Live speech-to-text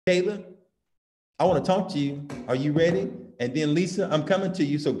Kayla, I want to talk to you. Are you ready? And then Lisa, I'm coming to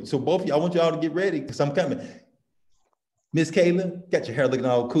you. So both of you, I want you all to get ready because I'm coming. Miss Kayla, got your hair looking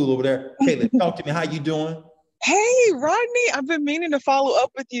all cool over there. Kayla, talk to me. How you doing? Hey, Rodney, I've been meaning to follow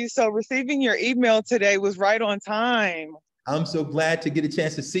up with you. So receiving your email today was right on time. I'm so glad to get a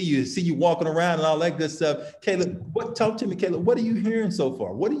chance to see you walking around and all that good stuff. Kayla, talk to me, Kayla. What are you hearing so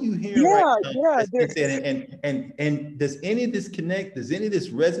far? What are you hearing right Yeah, now yeah, that's being said? And does any of this connect? Does any of this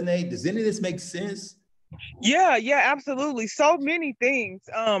resonate? Does any of this make sense? yeah, absolutely. So many things.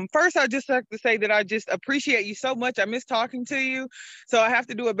 First, I just have to say that I just appreciate you so much. I miss talking to you, so I have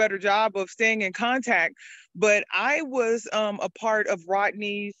to do a better job of staying in contact. But I was a part of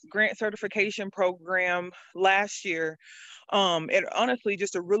Rodney's grant certification program last year. It honestly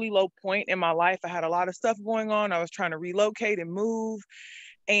just a really low point in my life. I had a lot of stuff going on. I was trying to relocate and move,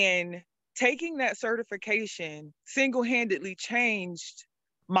 and taking that certification single-handedly changed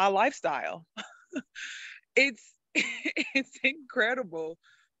my lifestyle. It's it's incredible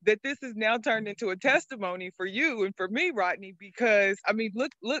that this has now turned into a testimony for you and for me, Rodney, because I mean,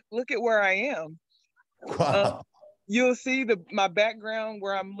 look at where I am. Uh, Wow. you'll see my background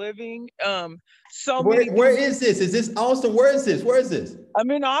where I'm living. So Where, many where things. is this? Is this Austin? Where is this? Where is this?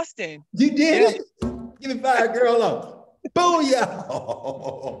 I'm in Austin. You Yeah. did it? Give me five, girl. On.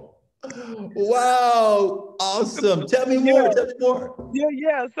 Booyah. Wow. Awesome. Tell me more. Yeah. Tell me more.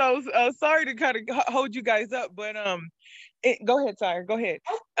 Yeah. So sorry to kind of hold you guys up, but go ahead, Sire. Go ahead.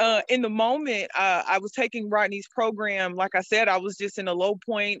 In the moment, I was taking Rodney's program. Like I said, I was just in a low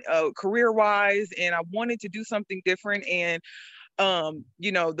point, career-wise, and I wanted to do something different. And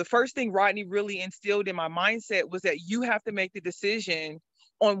the first thing Rodney really instilled in my mindset was that you have to make the decision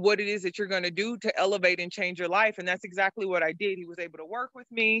on what it is that you're going to do to elevate and change your life. And that's exactly what I did. He was able to work with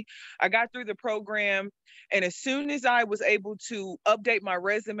me. I got through the program. And as soon as I was able to update my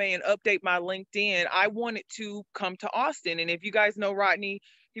resume and update my LinkedIn, I wanted to come to Austin. And if you guys know Rodney,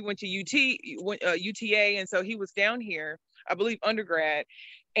 he went to UTA. And so he was down here, I believe, undergrad.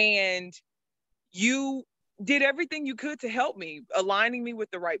 And you did everything you could to help me, aligning me with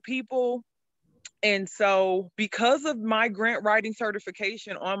the right people. And so, because of my grant writing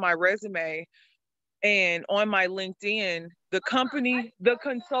certification on my resume and on my LinkedIn, the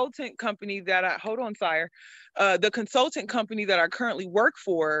consultant company that hold on, Sire, the consultant company that I currently work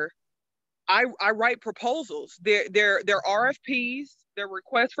for, I write proposals. They're RFPs, they're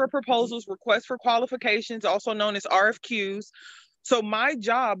requests for proposals, requests for qualifications, also known as RFQs. So my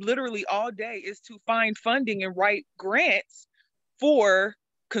job literally all day is to find funding and write grants for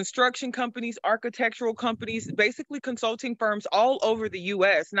construction companies, architectural companies, basically consulting firms all over the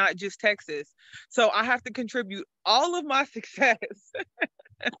US, not just Texas. So I have to contribute all of my success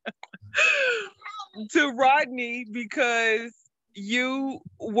to Rodney because you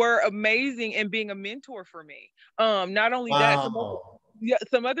were amazing in being a mentor for me. Not only that, Wow.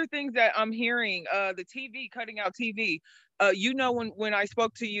 some other things that I'm hearing, the TV, cutting out TV. When I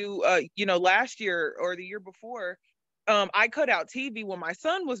spoke to you, last year or the year before, I cut out TV when my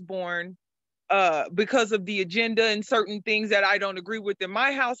son was born, because of the agenda and certain things that I don't agree with in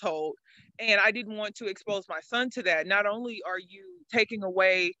my household. And I didn't want to expose my son to that. Not only are you taking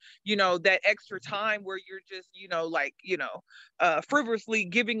away, that extra time where you're just, frivolously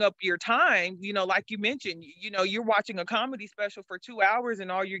giving up your time, like you mentioned, you're watching a comedy special for 2 hours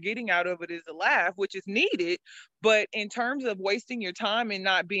and all you're getting out of it is a laugh, which is needed. But in terms of wasting your time and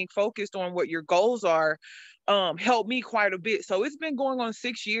not being focused on what your goals are, helped me quite a bit. So it's been going on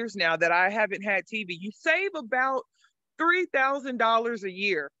 6 years now that I haven't had TV. You save about $3,000 a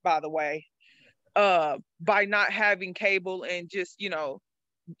year, by the way, by not having cable and just,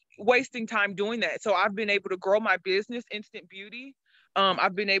 wasting time doing that. So I've been able to grow my business, Instant Beauty.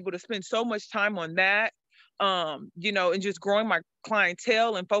 I've been able to spend so much time on that, and just growing my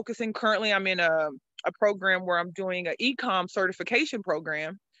clientele and focusing. Currently, I'm in a program where I'm doing an e-com certification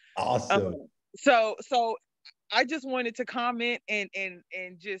program. Um, Awesome. so I just wanted to comment and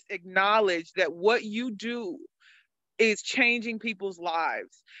just acknowledge that what you do is changing people's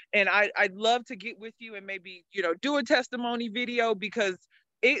lives. And I'd love to get with you and maybe, do a testimony video because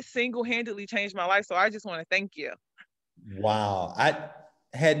it single-handedly changed my life. So I just want to thank you. Wow. I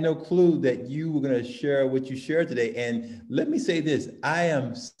had no clue that you were going to share what you shared today. And let me say this, I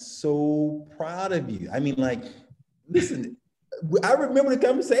am so proud of you. I mean, like, listen, I remember the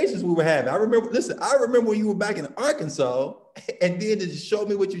conversations we were having. I remember when you were back in Arkansas and then to show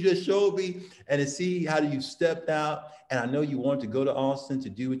me what you just showed me and to see how you stepped out. And I know you wanted to go to Austin to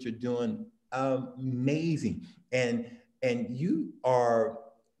do what you're doing. Amazing. And you are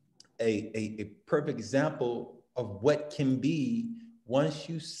a perfect example of what can be once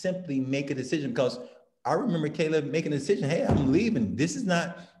you simply make a decision, because I remember Kayla making a decision, hey, I'm leaving. This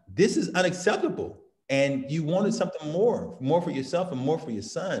is unacceptable. And you wanted something more for yourself and more for your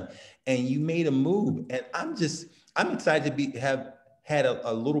son. And you made a move. And I'm excited to have had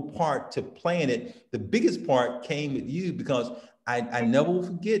a little part to play in it. The biggest part came with you because I never will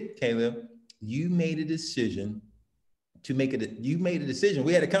forget, Kayla, you made a decision to make it. You made a decision.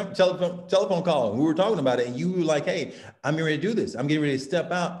 We had a telephone call and we were talking about it. And you were like, hey, I'm getting ready to do this. I'm getting ready to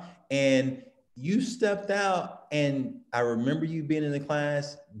step out. And you stepped out, and I remember you being in the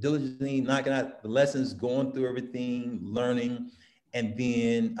class, diligently knocking out the lessons, going through everything, learning. And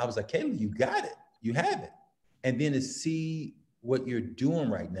then I was like, Kayla, you got it. You have it. And then to see what you're doing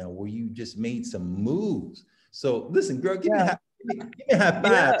right now, where you just made some moves. So listen, girl, give me a high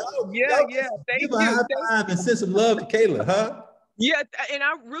five. Yeah, Y'all yeah. Thank give a you. high five and send some love to Kayla, huh? Yeah, and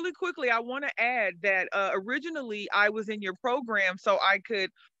I really quickly, I want to add that originally I was in your program so I could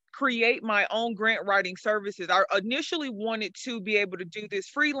create my own grant writing services. I initially wanted to be able to do this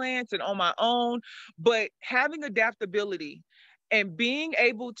freelance and on my own, but having adaptability and being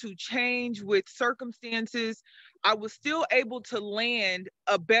able to change with circumstances, I was still able to land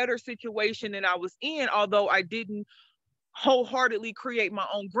a better situation than I was in, although I didn't wholeheartedly create my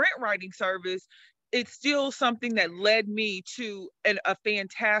own grant writing service. It's still something that led me to a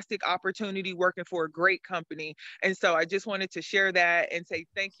fantastic opportunity working for a great company. And so I just wanted to share that and say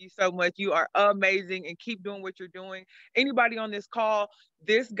thank you so much. You are amazing and keep doing what you're doing. Anybody on this call,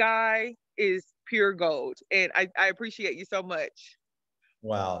 this guy is pure gold. And I appreciate you so much.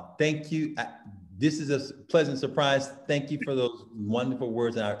 Wow, thank you. This is a pleasant surprise. Thank you for those wonderful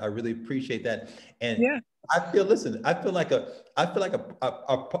words, and I really appreciate that. And Yeah. listen, I feel like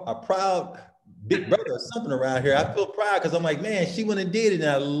a proud big brother or something around here. I feel proud because I'm like, man, she went and did it, and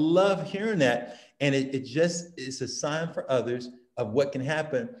I love hearing that. And it just is a sign for others of what can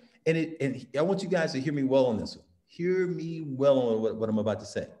happen. And I want you guys to hear me well on this one. Hear me well on what I'm about to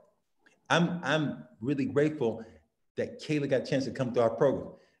say. I'm really grateful that Kayla got a chance to come through our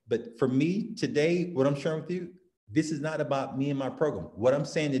program. But for me today, what I'm sharing with you, this is not about me and my program. What I'm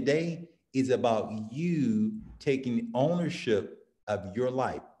saying today is about you taking ownership of your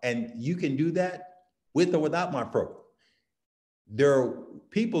life. And you can do that with or without my program. There are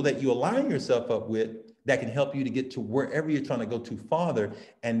people that you align yourself up with that can help you to get to wherever you're trying to go to farther.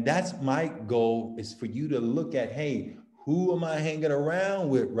 And that's my goal, is for you to look at, hey, who am I hanging around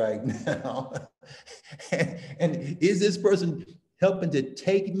with right now? and is this person helping to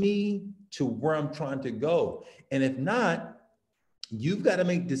take me to where I'm trying to go? And if not, you've got to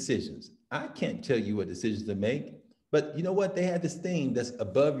make decisions. I can't tell you what decisions to make, but you know what? They have this thing that's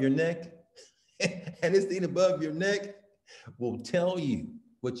above your neck, and this thing above your neck will tell you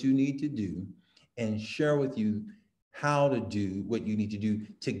what you need to do and share with you how to do what you need to do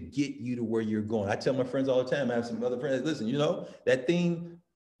to get you to where you're going. I tell my friends all the time, I have some other friends, listen, you know, that thing,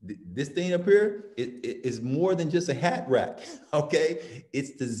 this thing up here, it is more than just a hat rack, okay?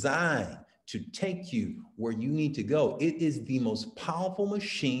 It's designed to take you where you need to go. It is the most powerful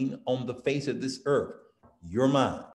machine on the face of this earth, your mind.